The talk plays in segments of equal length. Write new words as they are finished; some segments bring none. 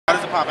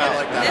pop out.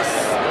 I like that. This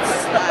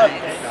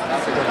slides.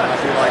 That's a good one. I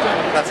feel like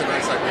that's a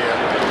nice idea.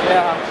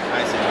 Yeah.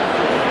 I see.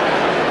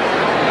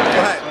 Go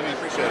ahead. Let me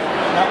appreciate it.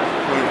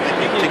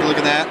 Take a look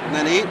at that and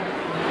then eat.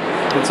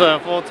 It's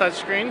a full touch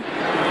screen.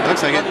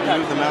 Looks like it.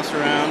 Move the mouse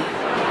around.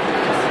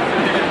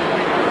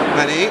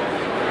 Then eat.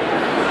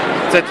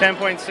 It's a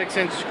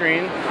 10.6-inch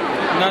screen.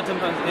 Not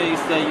 10.6,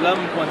 it's 11.6.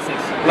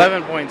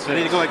 11.6. I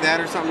need to go like that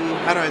or something.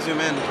 How do I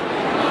zoom in?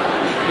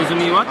 You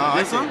zoom in what? Oh,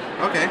 This one?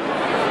 Okay.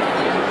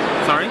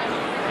 Sorry?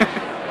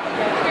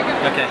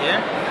 Okay, here?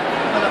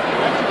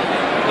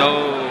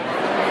 No.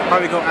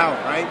 Probably go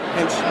out, right?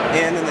 Pinch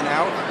in and then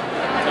out.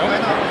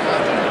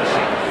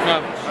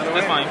 No,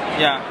 that's fine.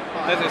 Yeah,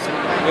 that is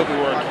will be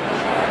work.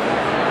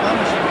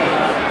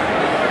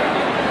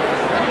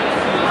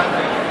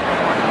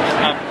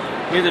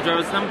 Here's the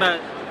driver system, but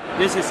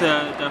this is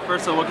the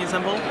first working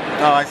sample.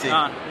 Oh, I see.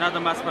 Not the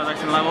mass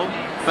production level,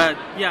 but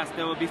yes,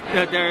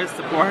 there is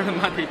support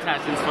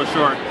multi-touches for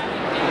sure.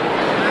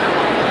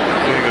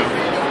 There you go.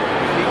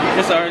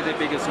 This is already the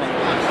biggest one.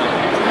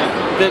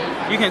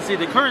 You can see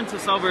the current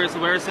software is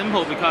very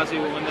simple because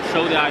you want to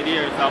show the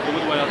ideas of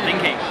what you're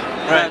thinking.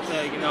 Right.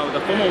 But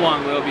the formal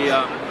one will be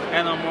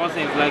add on more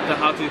things like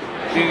how to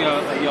do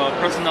your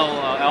personal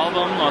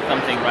album or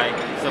something, right?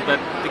 So, but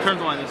the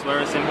current one is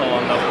very simple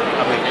on the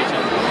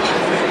application.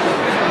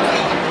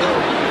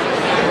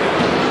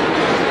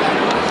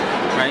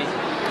 Right?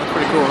 That's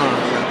pretty cool, huh?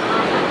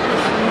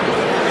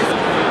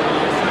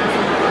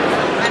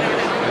 I don't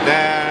know.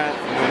 That,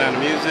 go down to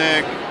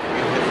music, you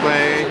can hit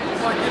play.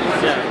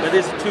 Yeah, but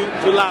it's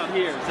too loud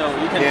here, so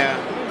you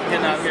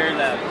cannot hear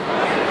that.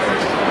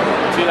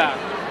 Too loud.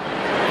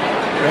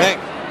 Right.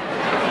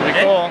 Pretty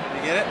cool.